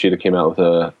 Shuhei Yoshida came out with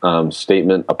a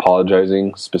statement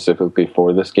apologizing specifically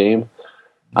for this game.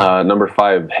 Number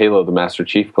 5, Halo, the Master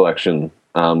Chief Collection.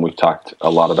 We've talked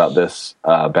a lot about this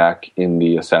back in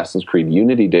the Assassin's Creed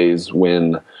Unity days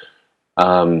when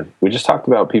we just talked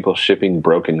about people shipping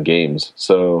broken games.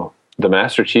 So the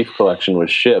Master Chief Collection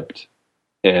was shipped,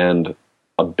 and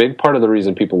a big part of the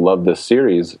reason people love this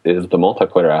series is the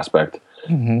multiplayer aspect,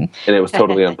 and it was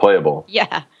totally unplayable.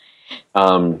 Yeah.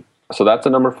 So that's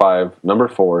a number 5. Number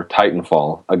 4,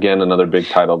 Titanfall. Again, another big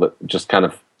title that just kind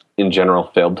of, in general,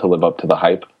 failed to live up to the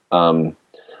hype.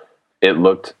 It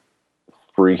looked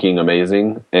freaking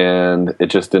amazing, and it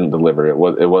just didn't deliver. It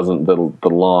wasn't the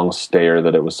long stare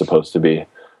that it was supposed to be.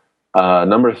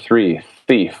 Number 3,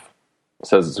 Thief. It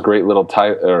says it's a great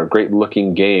great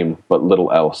looking game, but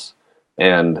little else.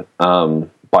 And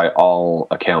by all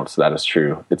accounts, that is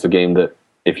true. It's a game that,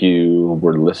 if you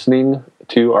were listening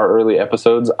to our early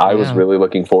episodes, I was really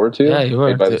looking forward to. Yeah, you were.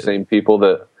 Made by the same people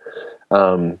that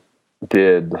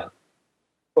did.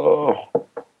 Who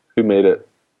made it?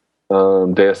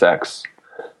 Deus Ex.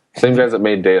 Same guys that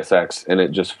made Deus Ex, and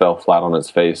it just fell flat on its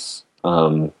face.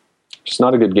 Just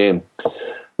not a good game.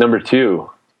 Number 2,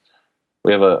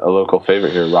 we have a local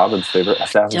favorite here, Robin's favorite,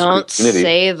 Assassin's Creed Unity. Don't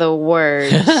say the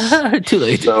word. Too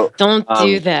late. So, Don't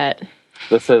do that.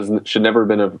 This says should never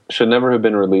have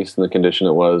been released in the condition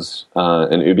it was,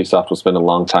 and Ubisoft will spend a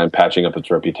long time patching up its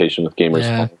reputation with gamers.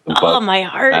 Yeah. Oh, my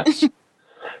heart.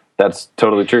 That's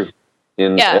totally true.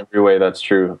 In every way, that's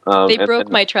true. They broke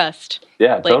my trust.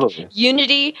 Yeah, totally.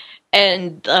 Unity,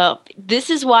 and this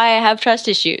is why I have trust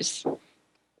issues.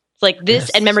 It's like this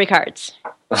and memory cards.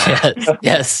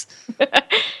 Yes.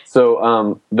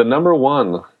 So the number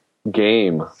one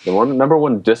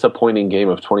disappointing game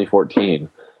of 2014,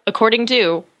 according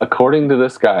to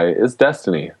this guy, is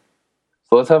Destiny.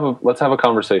 So let's have a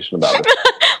conversation about it.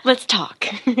 Let's talk.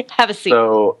 Have a seat.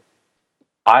 So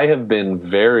I have been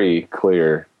very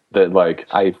clear that, like,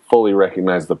 I fully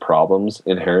recognize the problems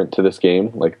inherent to this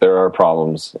game. Like, there are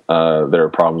problems. There are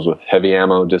problems with heavy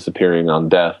ammo disappearing on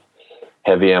death.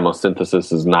 heavy ammo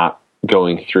synthesis is not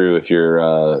going through if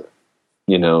your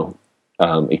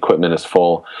equipment is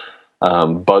full,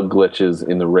 bug glitches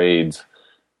in the raids.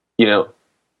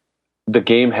 The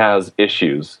game has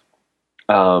issues,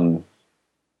 but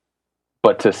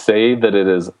to say that it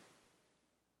is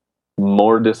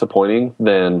more disappointing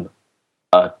than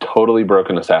a totally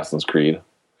broken Assassin's Creed,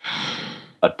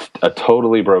 a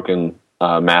totally broken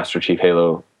Master Chief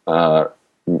Halo,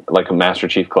 like a Master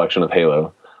Chief collection of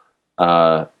Halo,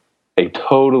 a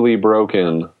totally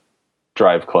broken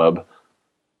Drive Club,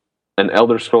 an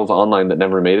Elder Scrolls Online that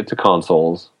never made it to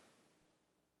consoles.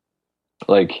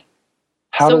 Like,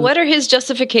 what are his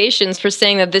justifications for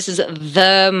saying that this is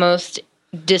the most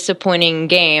disappointing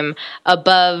game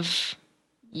above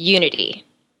Unity?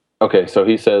 Okay, so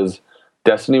he says,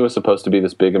 Destiny was supposed to be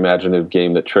this big imaginative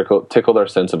game that tickled our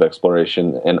sense of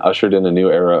exploration and ushered in a new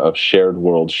era of shared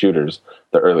world shooters.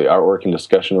 The early artwork and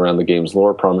discussion around the game's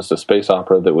lore promised a space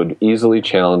opera that would easily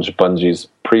challenge Bungie's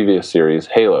previous series,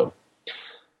 Halo.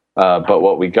 But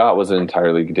what we got was an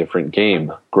entirely different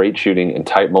game. Great shooting and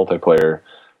tight multiplayer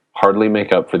hardly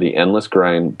make up for the endless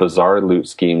grind, bizarre loot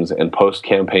schemes, and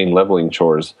post-campaign leveling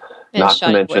chores, not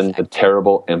to mention the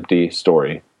terrible, empty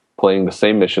story. Playing the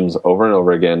same missions over and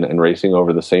over again and racing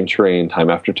over the same terrain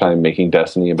time after time, making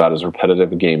Destiny about as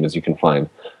repetitive a game as you can find.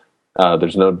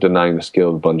 There's no denying the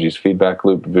skill of Bungie's feedback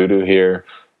loop voodoo here.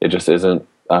 It just isn't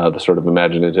the sort of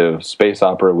imaginative space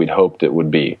opera we'd hoped it would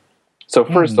be. So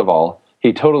first of all,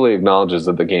 he totally acknowledges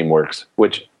that the game works,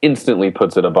 which instantly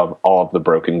puts it above all of the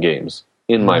broken games,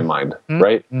 in my mind,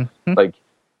 right? Like,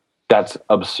 that's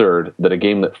absurd that a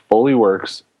game that fully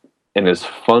works and is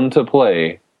fun to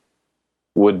play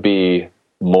would be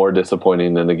more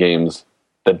disappointing than the games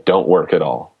that don't work at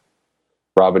all.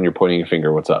 Robin, you're pointing a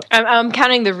finger. What's up? I'm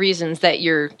counting the reasons that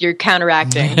you're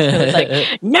counteracting. It's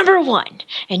like number 1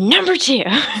 and number 2.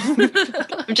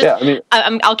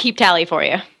 I'll keep tally for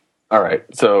you. All right.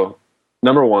 So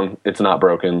number 1, it's not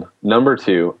broken. Number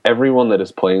 2, everyone that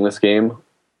is playing this game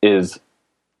is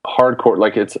hardcore.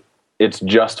 Like, it's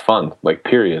just fun. Like,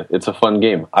 period. It's a fun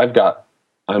game.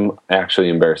 I'm actually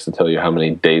embarrassed to tell you how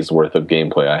many days worth of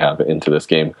gameplay I have into this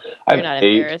game. You're not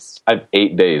embarrassed. I have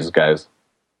 8 days, guys.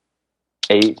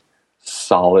 8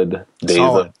 solid days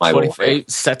of my life.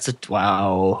 8 sets of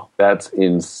wow. That's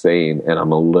insane, and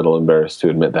I'm a little embarrassed to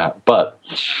admit that. But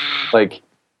like,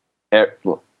 it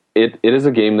is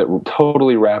a game that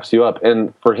totally wraps you up.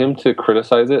 And for him to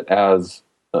criticize it as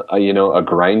a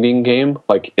grinding game,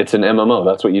 like, it's an MMO.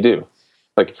 That's what you do.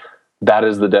 Like, that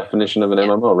is the definition of an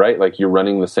MMO, right? Like, you're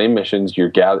running the same missions, you're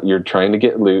trying to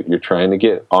get loot, you're trying to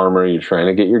get armor, you're trying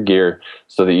to get your gear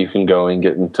so that you can go and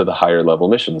get into the higher level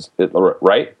missions,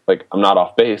 right? Like, I'm not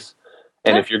off base.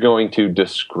 And if you're going to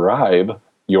describe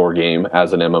your game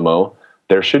as an MMO,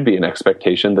 there should be an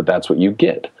expectation that that's what you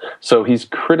get. So he's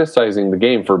criticizing the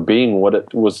game for being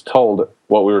what we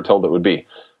were told it would be.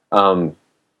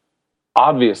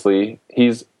 Obviously,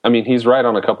 he's right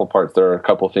on a couple parts. There are a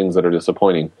couple things that are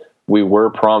disappointing. We were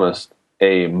promised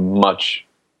and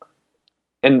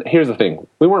here's the thing,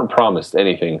 we weren't promised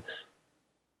anything.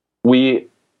 We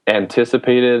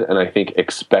anticipated, and I think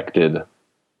expected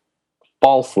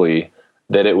falsely,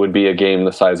 that it would be a game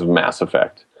the size of Mass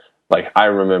Effect. Like, I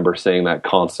remember saying that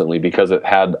constantly because it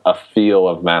had a feel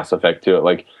of Mass Effect to it.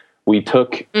 Like, we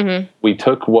took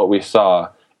what we saw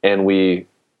and we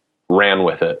ran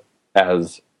with it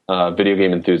as video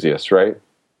game enthusiasts, right?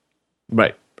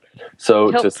 Right.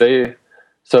 So to say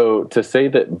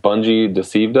that Bungie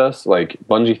deceived us, like,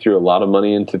 Bungie threw a lot of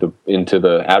money into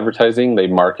the advertising. They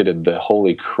marketed the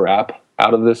holy crap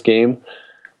out of this game,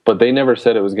 but they never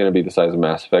said it was going to be the size of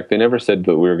Mass Effect. They never said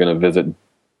that we were going to visit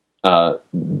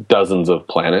dozens of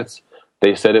planets.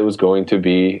 They said it was going to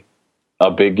be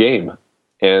a big game,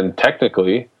 and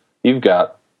technically, you've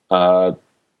got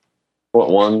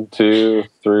 1, 2,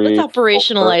 3. Let's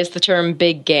operationalize the term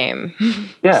 "big game."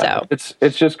 Yeah, so.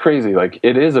 It's just crazy. Like,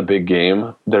 it is a big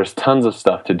game. There's tons of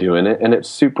stuff to do in it, and it's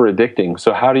super addicting.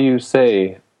 So how do you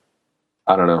say?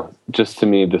 I don't know. Just to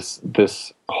me,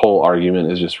 this whole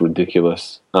argument is just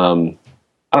ridiculous. I don't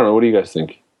know. What do you guys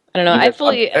think? I don't know. I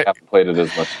haven't played it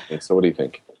as much. So what do you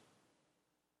think?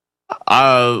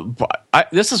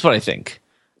 This is what I think.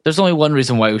 There's only one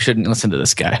reason why we shouldn't listen to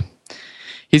this guy.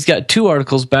 He's got 2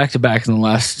 articles back to back in the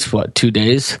last 2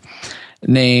 days,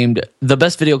 named the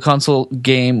best video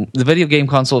game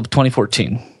console of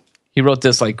 2014. He wrote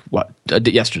this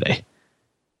yesterday.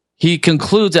 He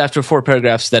concludes after 4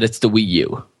 paragraphs that it's the Wii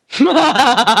U.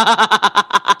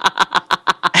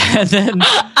 And then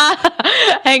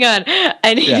hang on,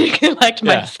 I need to collect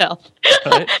myself.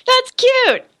 Right? That's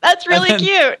cute. That's really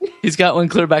cute. He's got one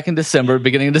clear back in December,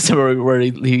 beginning of December, where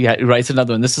he writes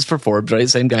another one. This is for Forbes, right?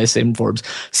 Same guy, same Forbes.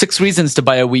 6 reasons to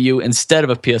buy a Wii U instead of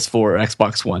a PS4 or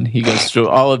Xbox One. He goes through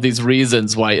all of these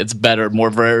reasons why it's better, more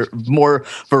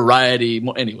variety.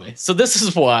 Anyway, so this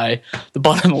is why the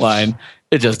bottom line,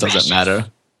 it just doesn't matter.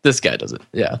 This guy doesn't.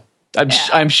 Yeah.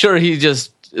 I'm sure he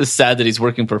just is sad that he's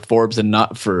working for Forbes and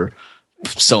not for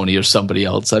Sony or somebody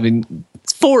else. I mean,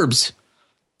 it's Forbes.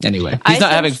 Anyway, he's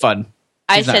not having fun.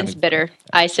 I sense bitter.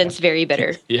 I sense very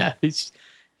bitter. Yeah, he's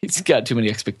got too many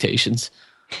expectations.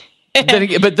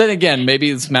 But then again,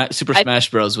 maybe Super Smash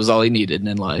Bros. Was all he needed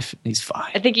in life. He's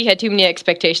fine. I think he had too many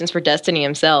expectations for Destiny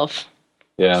himself.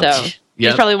 Yeah. So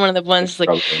he's probably one of the ones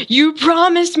like, you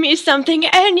promised me something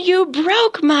and you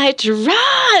broke my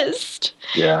trust.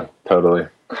 Yeah, totally.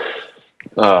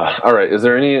 All right. Is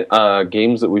there any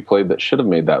games that we played that should have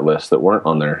made that list that weren't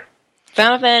on there?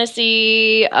 Final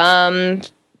Fantasy,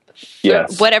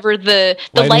 yes. Whatever the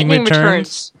Lightning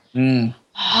Returns. Mm.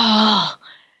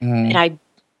 And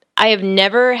I have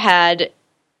never had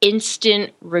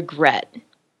instant regret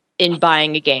in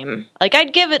buying a game. Like,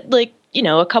 I'd give it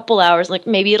a couple hours, like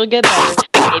maybe it'll get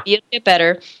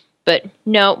better, but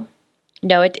no,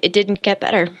 it didn't get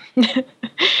better.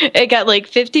 It got like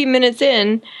 15 minutes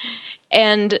in,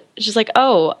 and just like,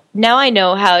 oh, now I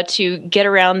know how to get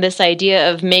around this idea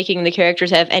of making the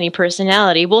characters have any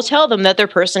personality. We'll tell them that their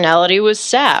personality was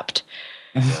sapped.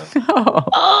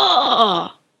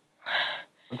 Oh.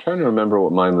 I'm trying to remember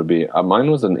what mine would be. Mine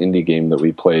was an indie game that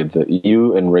we played that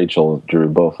you and Rachel, Drew,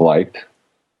 both liked.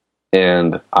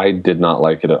 And I did not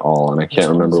like it at all, and I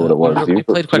can't remember what it was. We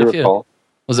played quite a few.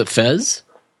 Was it Fez?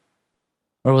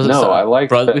 Or was it I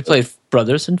liked we played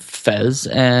Brothers and Fez,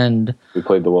 and we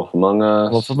played The Wolf Among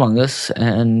Us.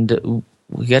 And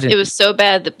we got it. It was so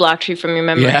bad that blocked you from your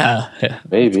memory. Yeah.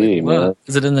 Maybe. Well,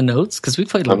 is it in the notes? Because we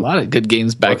played a lot of good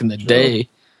games back in the day.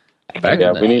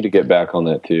 We need to get back on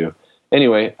that too.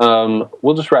 Anyway,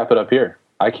 we'll just wrap it up here.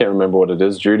 I can't remember what it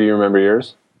is. Drew, do you remember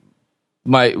yours?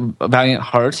 My Valiant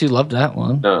Hearts, you loved that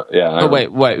one. No, yeah. Wait.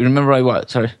 Remember what?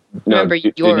 Sorry. No,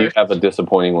 did you have a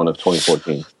disappointing one of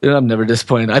 2014? I'm never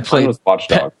disappointed. Mine was Watch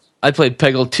Dogs. I played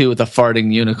Peggle 2 with a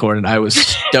farting unicorn, and I was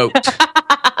stoked.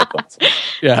 Awesome.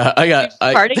 Yeah,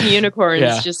 farting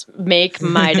unicorns just make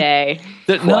my day.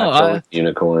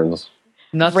 Unicorns.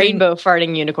 Nothing. Rainbow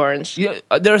farting unicorns. Yeah,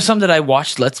 there are some that I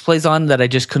watched Let's Plays on that I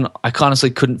just couldn't. I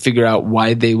honestly couldn't figure out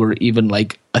why they were even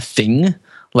like a thing.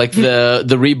 Like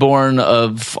the reborn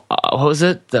of what was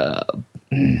it?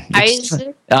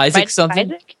 Isaac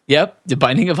something. Isaac? Yep, the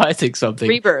Binding of Isaac something.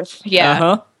 Rebirth. Yeah.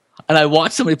 Uh-huh. And I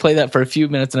watched somebody play that for a few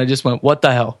minutes, and I just went, "What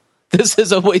the hell? This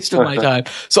is a waste of my time."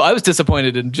 So I was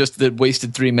disappointed in just the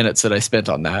wasted 3 minutes that I spent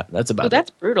on that. That's about it. That's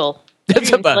brutal.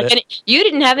 That's about it. You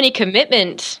didn't have any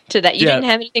commitment to that. You didn't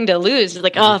have anything to lose. It's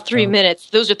like, 3 minutes.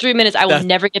 Those are 3 minutes I will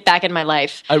never get back in my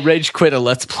life. I rage quit a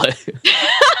Let's Play.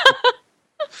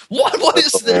 What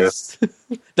is this?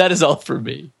 That is all for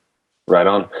me. Right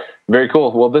on. Very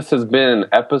cool. Well, this has been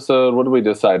episode, what did we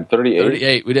decide? 38?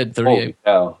 38. We did 38.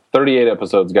 Oh, 38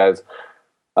 episodes, guys.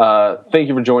 Thank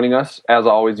you for joining us. As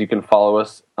always, you can follow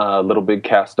us,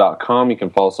 LittleBigKast.com. You can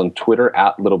follow us on Twitter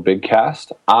at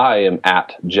LittleBigKast. I am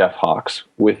at Jeff Hawks.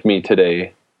 With me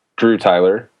today, Drew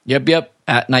Tyler. Yep.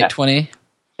 At Night 20.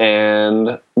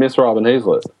 And Miss Robin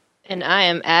Hazlett. And I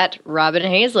am at Robin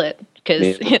Hazlett,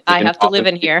 because I have to live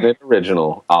in here.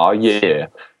 Original. Oh, yeah.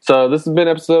 So this has been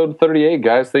episode 38,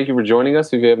 guys. Thank you for joining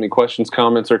us. If you have any questions,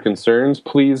 comments, or concerns,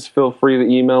 please feel free to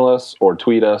email us or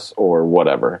tweet us or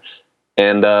whatever.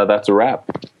 And that's a wrap.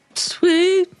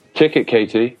 Sweet. Kick it,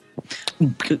 KT.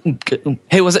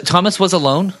 Hey, was it Thomas Was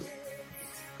Alone?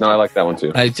 No, I like that one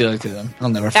too. I do like that one. I'll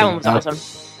never forget that. That one was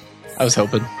awesome. I was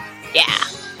hoping. Yeah.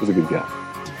 He was a good guy.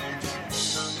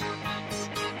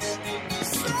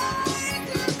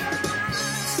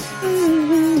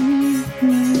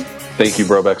 Thank you,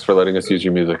 Brobex, for letting us use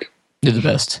your music. You're the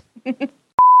best.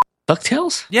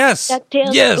 DuckTales? Yes.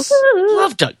 DuckTales. Yes.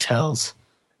 Love DuckTales.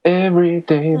 Every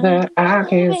day that I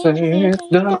can say it's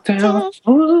DuckTales.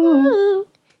 Ooh.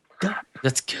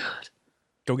 That's good.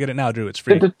 Go get it now, Drew. It's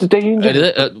free.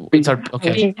 It's our,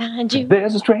 okay.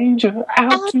 There's a stranger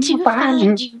out to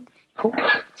find you.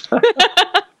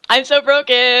 I'm so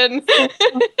broken.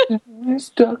 It's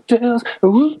DuckTales.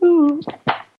 Ooh.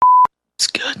 It's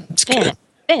good. It's good.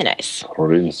 Very nice.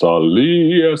 Prince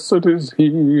Ali, yes, it is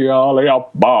he,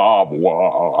 Alibaba.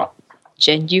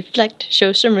 Genuflect,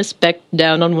 show some respect,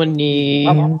 down on one knee.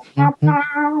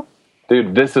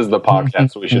 Dude, this is the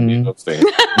podcast we should be hosting.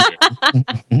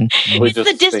 It's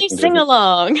the Disney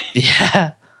sing-along.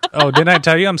 Yeah. Oh, didn't I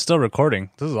tell you I'm still recording?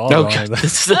 This is all Okay.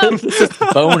 This is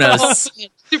bonus.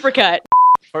 Supercut.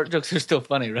 Fart jokes are still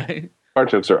funny, right? Fart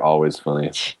jokes are always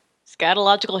funny.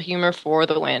 Scatological humor for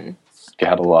the win.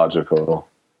 Scatological.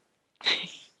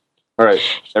 All right,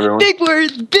 everyone. Big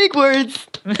words, big words.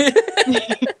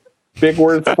 Big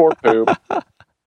words for poop.